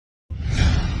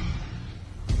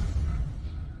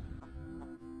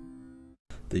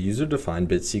The user-defined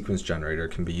bit sequence generator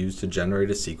can be used to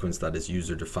generate a sequence that is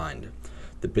user-defined.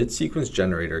 The bit sequence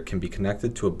generator can be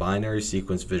connected to a binary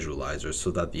sequence visualizer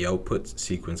so that the output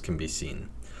sequence can be seen.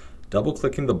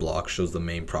 Double-clicking the block shows the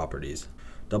main properties.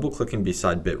 Double-clicking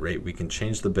beside bitrate, we can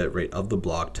change the bitrate of the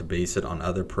block to base it on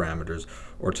other parameters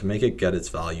or to make it get its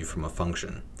value from a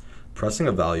function. Pressing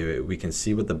Evaluate, we can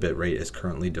see what the bitrate is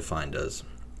currently defined as.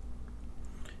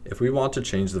 If we want to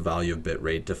change the value of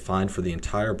bitrate defined for the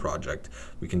entire project,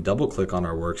 we can double-click on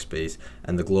our workspace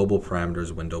and the Global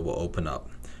Parameters window will open up.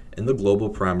 In the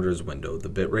Global Parameters window, the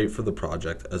bitrate for the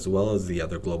project as well as the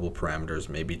other global parameters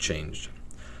may be changed.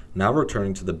 Now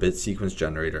returning to the bit sequence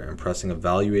generator and pressing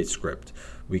Evaluate Script,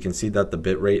 we can see that the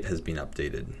bitrate has been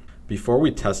updated. Before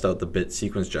we test out the bit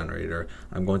sequence generator,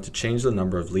 I'm going to change the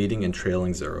number of leading and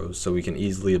trailing zeros so we can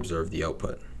easily observe the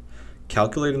output.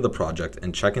 Calculating the project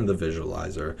and checking the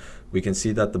visualizer, we can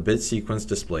see that the bit sequence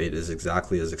displayed is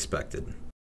exactly as expected.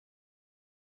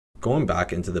 Going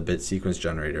back into the bit sequence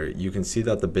generator, you can see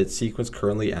that the bit sequence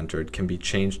currently entered can be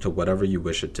changed to whatever you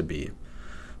wish it to be.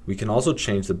 We can also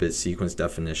change the bit sequence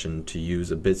definition to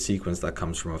use a bit sequence that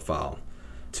comes from a file.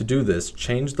 To do this,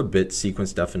 change the bit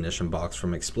sequence definition box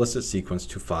from explicit sequence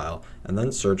to file, and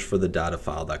then search for the data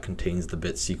file that contains the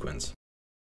bit sequence.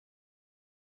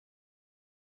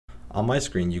 On my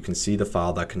screen, you can see the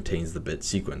file that contains the bit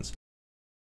sequence.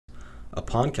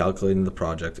 Upon calculating the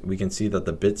project, we can see that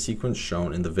the bit sequence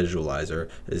shown in the visualizer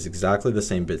is exactly the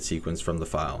same bit sequence from the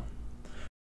file.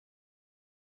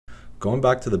 Going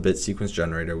back to the bit sequence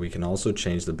generator, we can also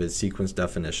change the bit sequence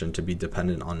definition to be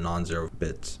dependent on non-zero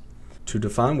bits. To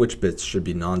define which bits should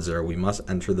be non-zero, we must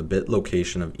enter the bit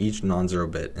location of each non-zero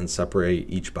bit and separate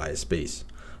each by a space.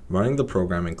 Running the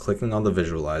program and clicking on the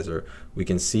visualizer, we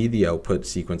can see the output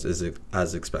sequence is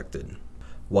as expected.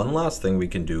 One last thing we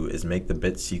can do is make the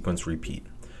bit sequence repeat.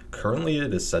 Currently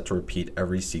it is set to repeat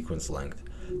every sequence length.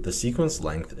 The sequence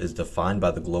length is defined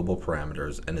by the global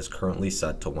parameters and is currently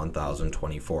set to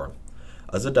 1024.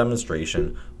 As a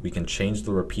demonstration, we can change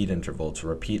the repeat interval to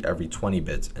repeat every 20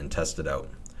 bits and test it out.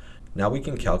 Now we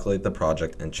can calculate the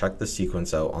project and check the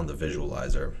sequence out on the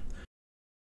visualizer.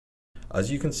 As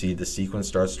you can see, the sequence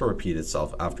starts to repeat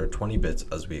itself after 20 bits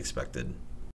as we expected.